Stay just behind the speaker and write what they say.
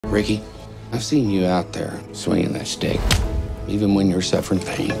Ricky, I've seen you out there swinging that stick, even when you're suffering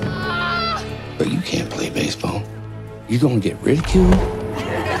pain. But you can't play baseball. You're going to get ridiculed,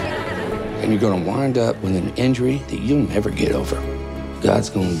 and you're going to wind up with an injury that you'll never get over. God's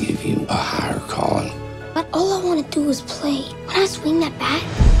going to give you a higher calling. But all I want to do is play. When I swing that bat,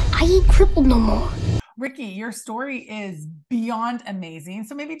 I ain't crippled no more. Ricky, your story is beyond amazing.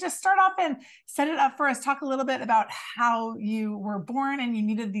 So maybe just start off and set it up for us. Talk a little bit about how you were born and you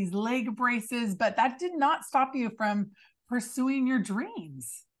needed these leg braces, but that did not stop you from pursuing your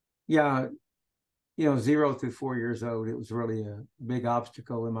dreams. Yeah, 0 through 4 years old, it was really a big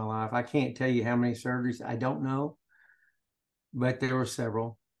obstacle in my life. I can't tell you how many surgeries. I don't know, but there were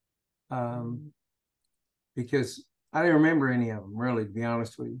several. Because I didn't remember any of them, really, to be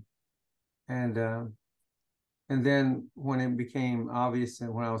honest with you. And then when it became obvious that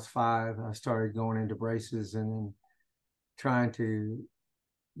when I was 5, I started going into braces and then trying to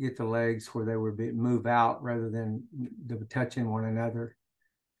get the legs where they would move out rather than touching one another.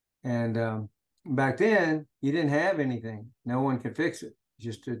 And back then, you didn't have anything. No one could fix it.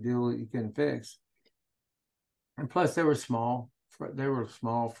 Just a deal that you couldn't fix. And plus, they were small. They were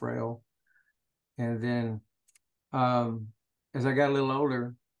small, frail. And then as I got a little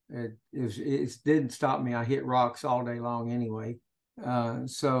older, it didn't stop me. I hit rocks all day long anyway.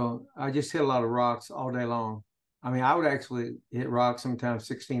 So I just hit a lot of rocks all day long. I mean, I would actually hit rocks sometimes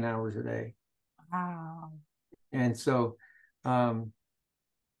 16 hours a day. Wow. And so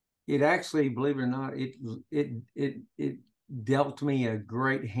it actually, believe it or not, it dealt me a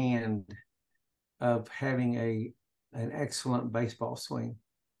great hand of having an excellent baseball swing.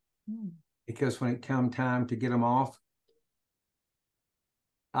 Because when it come time to get them off,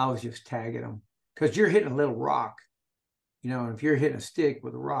 I was just tagging them. Because you're hitting a little rock, and if you're hitting a stick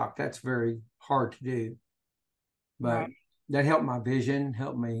with a rock, that's very hard to do. But right. That helped my vision,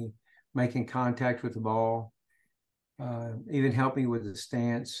 helped me making contact with the ball, even helped me with the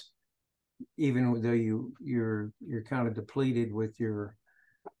stance, even though you're kind of depleted with your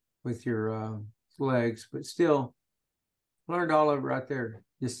legs, but still learned all of it right there.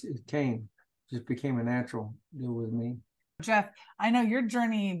 Just became a natural deal with me. Jeff, I know your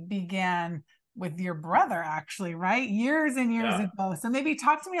journey began with your brother, actually, right? Years and years ago. So maybe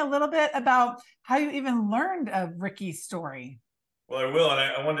talk to me a little bit about how you even learned of Ricky's story. Well, I will. And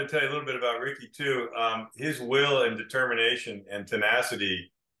I wanted to tell you a little bit about Ricky, too. His will and determination and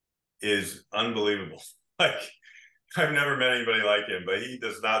tenacity is unbelievable. Like, I've never met anybody like him, but he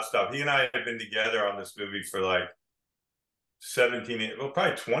does not stop. He and I have been together on this movie for like 17, well,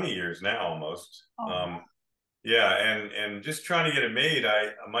 probably 20 years now almost. Oh. Yeah, and just trying to get it made.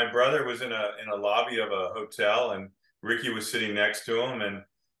 My brother was in a lobby of a hotel, and Ricky was sitting next to him, and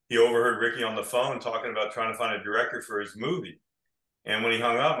he overheard Ricky on the phone talking about trying to find a director for his movie. And when he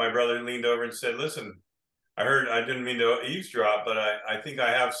hung up, my brother leaned over and said, "Listen, I didn't mean to eavesdrop, but I think I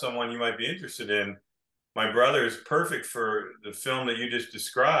have someone you might be interested in. My brother is perfect for the film that you just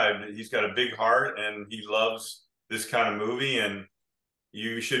described. He's got a big heart, and he loves this kind of movie, and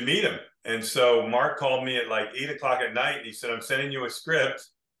you should meet him." And so Mark called me at like 8 o'clock at night. And he said, "I'm sending you a script.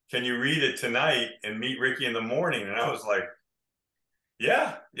 Can you read it tonight and meet Ricky in the morning?" And I was like,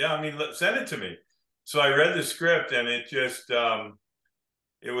 yeah, I mean, send it to me. So I read the script, and it just,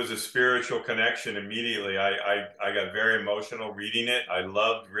 it was a spiritual connection immediately. I got very emotional reading it. I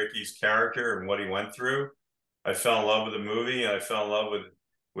loved Ricky's character and what he went through. I fell in love with the movie, and I fell in love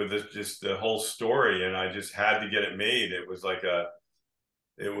with just the whole story. And I just had to get it made. It was like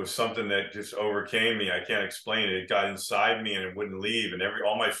it was something that just overcame me. I can't explain it. It got inside me and it wouldn't leave. And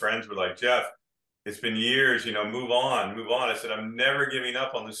all my friends were like, "Jeff, it's been years, move on, move on." I said, "I'm never giving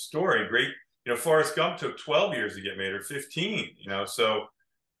up on this story." Great. Forrest Gump took 12 years to get made, or 15, so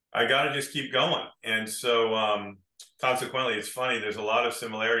I got to just keep going. And so consequently, it's funny. There's a lot of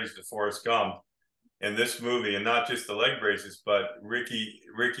similarities to Forrest Gump in this movie, and not just the leg braces, but Ricky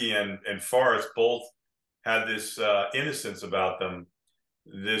and Forrest both had this innocence about them,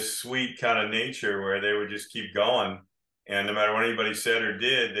 this sweet kind of nature where they would just keep going. And no matter what anybody said or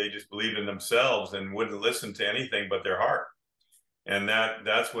did, they just believed in themselves and wouldn't listen to anything but their heart. And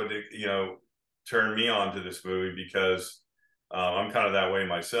that's what, turned me on to this movie, because I'm kind of that way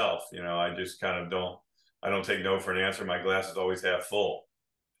myself. I just kind of I don't take no for an answer. My glass is always half full.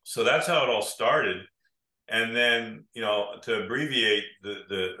 So that's how it all started. And then, to abbreviate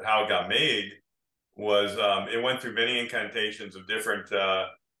the how it got made, was it went through many incantations of different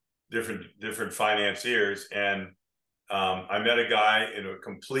financiers. And I met a guy in a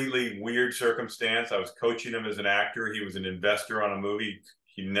completely weird circumstance. I was coaching him as an actor. He was an investor on a movie.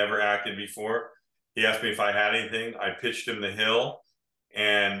 He never acted before. He asked me if I had anything. I pitched him The Hill,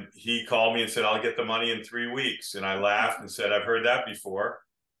 And he called me and said, I'll get the money in 3 weeks. And I laughed and said, I've heard that before.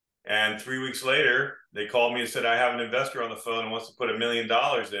 And 3 weeks later, they called me and said, I have an investor on the phone and wants to put $1 million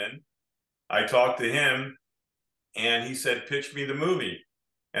in. I talked to him and he said, pitch me the movie.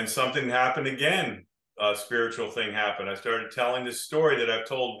 And something happened again. A spiritual thing happened. I started telling this story that I've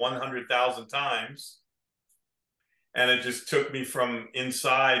told 100,000 times. And it just took me from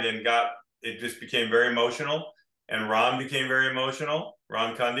inside and it just became very emotional. And Ron became very emotional,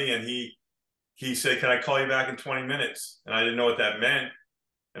 Ron Cundy. And he said, can I call you back in 20 minutes? And I didn't know what that meant.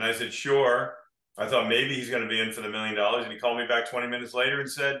 And I said, sure. I thought maybe he's going to be in for the $1 million. And he called me back 20 minutes later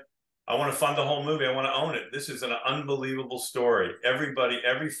and said, I want to fund the whole movie. I want to own it. This is an unbelievable story. Everybody,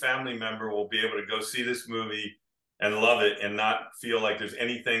 every family member will be able to go see this movie and love it and not feel like there's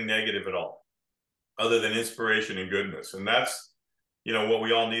anything negative at all, other than inspiration and goodness. And that's, what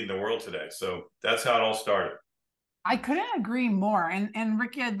we all need in the world today. So that's how it all started. I couldn't agree more. And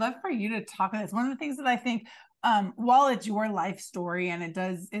Rickey, I'd love for you to talk about this. One of the things that I think, while it's your life story and it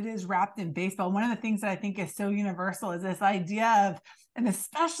is wrapped in baseball, one of the things that I think is so universal is this idea of, and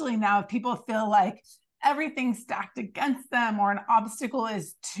especially now, if people feel like everything's stacked against them or an obstacle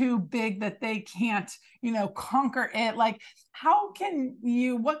is too big that they can't, conquer it. Like, how can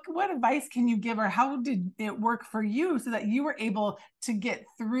you, what advice can you give, or how did it work for you so that you were able to get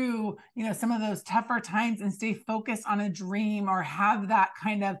through, some of those tougher times and stay focused on a dream or have that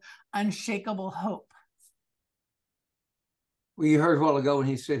kind of unshakable hope? Well, you heard a while ago when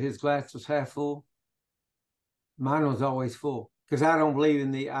he said his glass was half full. Mine was always full, because I don't believe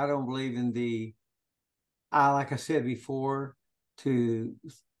in the, like I said before to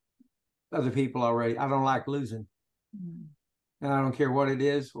other people already, I don't like losing. Mm-hmm. And I don't care what it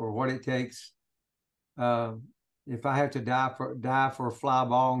is or what it takes. If I have to die for a fly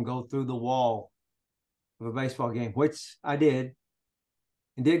ball and go through the wall of a baseball game, which I did,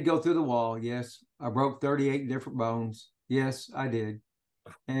 and did go through the wall. Yes, I broke 38 different bones. Yes, I did.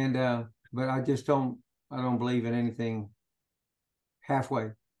 And but I don't believe in anything halfway.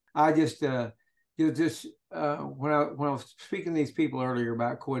 I just when I was speaking to these people earlier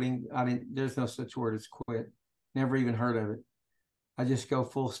about quitting, there's no such word as quit. Never even heard of it. I just go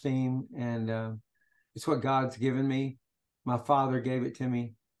full steam, and it's what God's given me. My father gave it to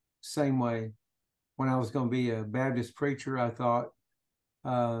me same way. When I was going to be a Baptist preacher, I thought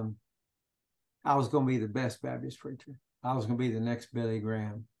I was going to be the best Baptist preacher. I was going to be the next Billy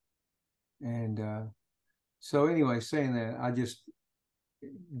Graham. And so anyway, saying that,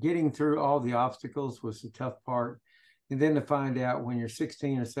 getting through all the obstacles was the tough part. And then to find out when you're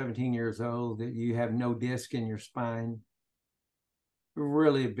 16 or 17 years old that you have no disc in your spine,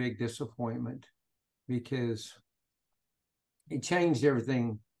 really a big disappointment, because it changed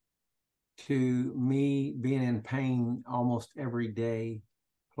everything to me being in pain almost every day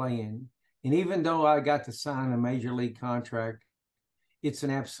playing. And even though I got to sign a major league contract, it's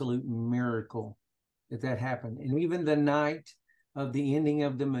an absolute miracle that happened. And even the night of the ending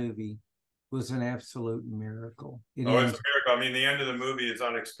of the movie was an absolute miracle. It's a miracle. I mean, the end of the movie is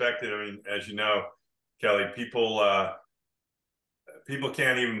unexpected. I mean, as you know, Kelly, people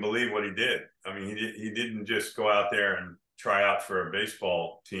can't even believe what he did. I mean, he didn't just go out there and try out for a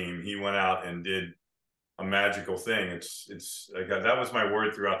baseball team. He went out and did a magical thing. That was my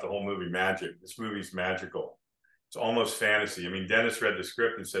word throughout the whole movie, magic. This movie's magical. It's almost fantasy. I mean, Dennis read the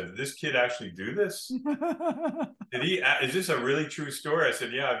script and said, did this kid actually do this? Is this a really true story? I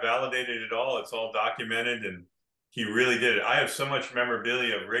said, yeah, I validated it all. It's all documented, and he really did it. I have so much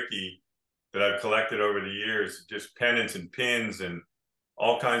memorabilia of Rickey that I've collected over the years, just pennants and pins and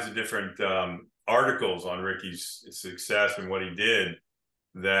all kinds of different articles on Rickey's success and what he did,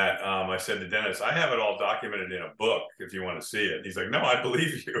 that I said to Dennis, I have it all documented in a book if you want to see it. He's like, no, I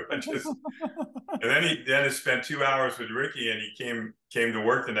believe you. And then Dennis spent 2 hours with Rickey, and he came to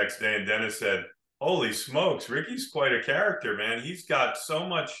work the next day, and Dennis said, holy smokes, Rickey's quite a character, man. He's got so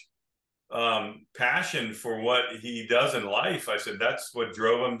much passion for what he does in life. I said, that's what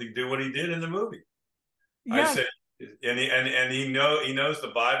drove him to do what he did in the movie. Yeah. I said, and he knows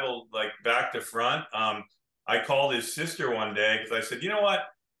the Bible like back to front. I called his sister one day because I said, you know what?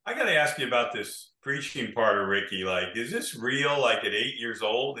 I got to ask you about this preaching part of Rickey. Like, is this real? Like at 8 years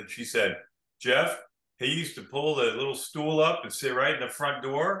old? And she said, Jeff, he used to pull the little stool up and sit right in the front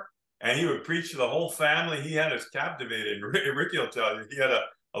door, and he would preach to the whole family. He had us captivated. And Rickey will tell you, he had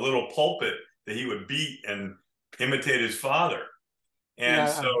a little pulpit that he would beat and imitate his father.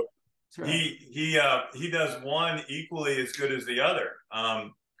 And right. He does one equally as good as the other.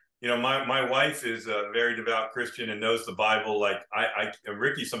 My wife is a very devout Christian and knows the Bible. Like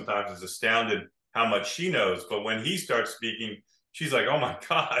Rickey sometimes is astounded how much she knows. But when he starts speaking, she's like, oh my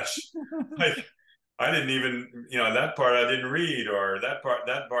gosh, like I didn't even, that part I didn't read, or that part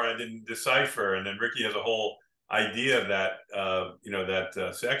I didn't decipher. And then Rickey has a whole idea of that,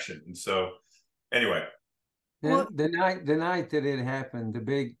 that section. And so anyway. The night that it happened, the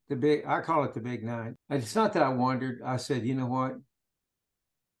big, I call it the big night. It's not that I wondered. I said, you know what?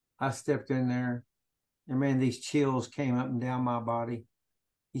 I stepped in there, and man, these chills came up and down my body.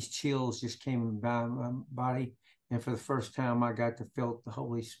 These chills just came down my body. And for the first time, I got to feel the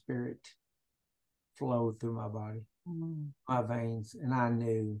Holy Spirit flow through my body, my veins. And I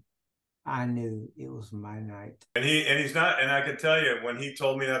knew it was my night. And he's not, and I can tell you, when he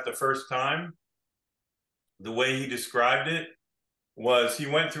told me that the first time, the way he described it was he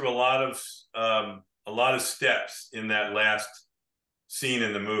went through a lot of steps in that last scene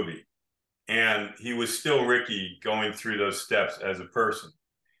in the movie. And he was still Rickey going through those steps as a person.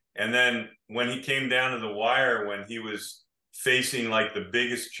 And then when he came down to the wire, when he was facing like the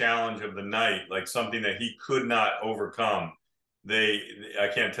biggest challenge of the night, like something that he could not overcome, I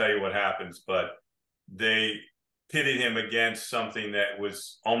can't tell you what happens, but they pitted him against something that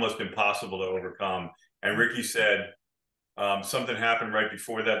was almost impossible to overcome. And Rickey said something happened right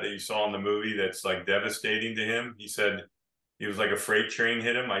before that you saw in the movie that's like devastating to him. He said he was like a freight train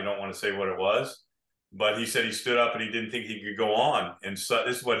hit him. I don't want to say what it was, but he said he stood up and he didn't think he could go on. And so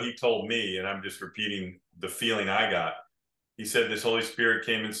this is what he told me, and I'm just repeating the feeling I got. He said this Holy Spirit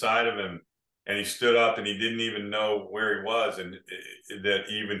came inside of him, and he stood up and he didn't even know where he was, and that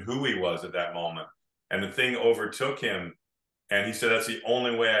even who he was at that moment. And the thing overtook him. And he said, that's the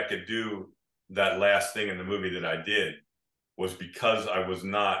only way I could do that last thing in the movie that I did, was because I was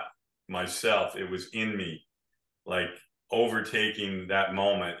not myself. It was in me, like overtaking that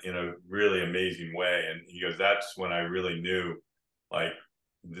moment in a really amazing way. And he goes, that's when I really knew, like,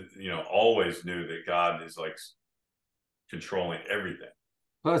 always knew that God is like controlling everything.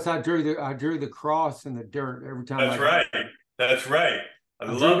 Plus, I drew the cross in the dirt every time. That's right. That's right.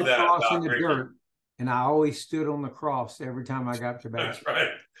 I love that. Cross in the dirt, and I always stood on the cross every time I got to bat. That's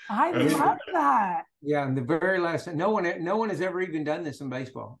right. I love that. Yeah, and the very last, no one has ever even done this in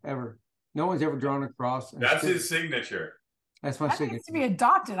baseball ever. No one's ever drawn a cross. That's his signature. That's my signature. Needs to be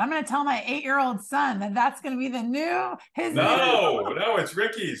adopted. I'm going to tell my 8-year-old son that's going to be the new No, it's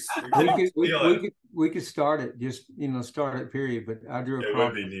Rickey's. We could start it, just start it, period. But I drew a cross. It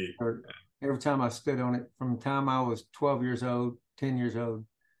would be neat. Every time I stood on it, from the time I was 12 years old, 10 years old,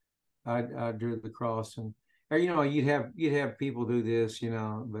 I drew the cross. And you'd have people do this,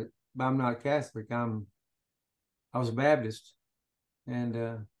 but I'm not Catholic. I was a Baptist,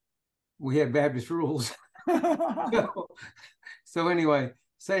 and we had Baptist rules. So anyway,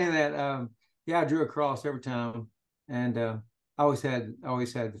 saying that, I drew a cross every time, and I always had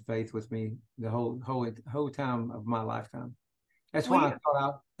the faith with me the whole time of my lifetime. That's why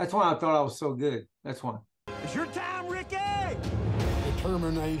I thought I was so good. That's why. It's your time, Rickey.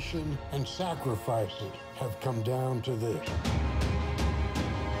 Determination and sacrifices have come down to this.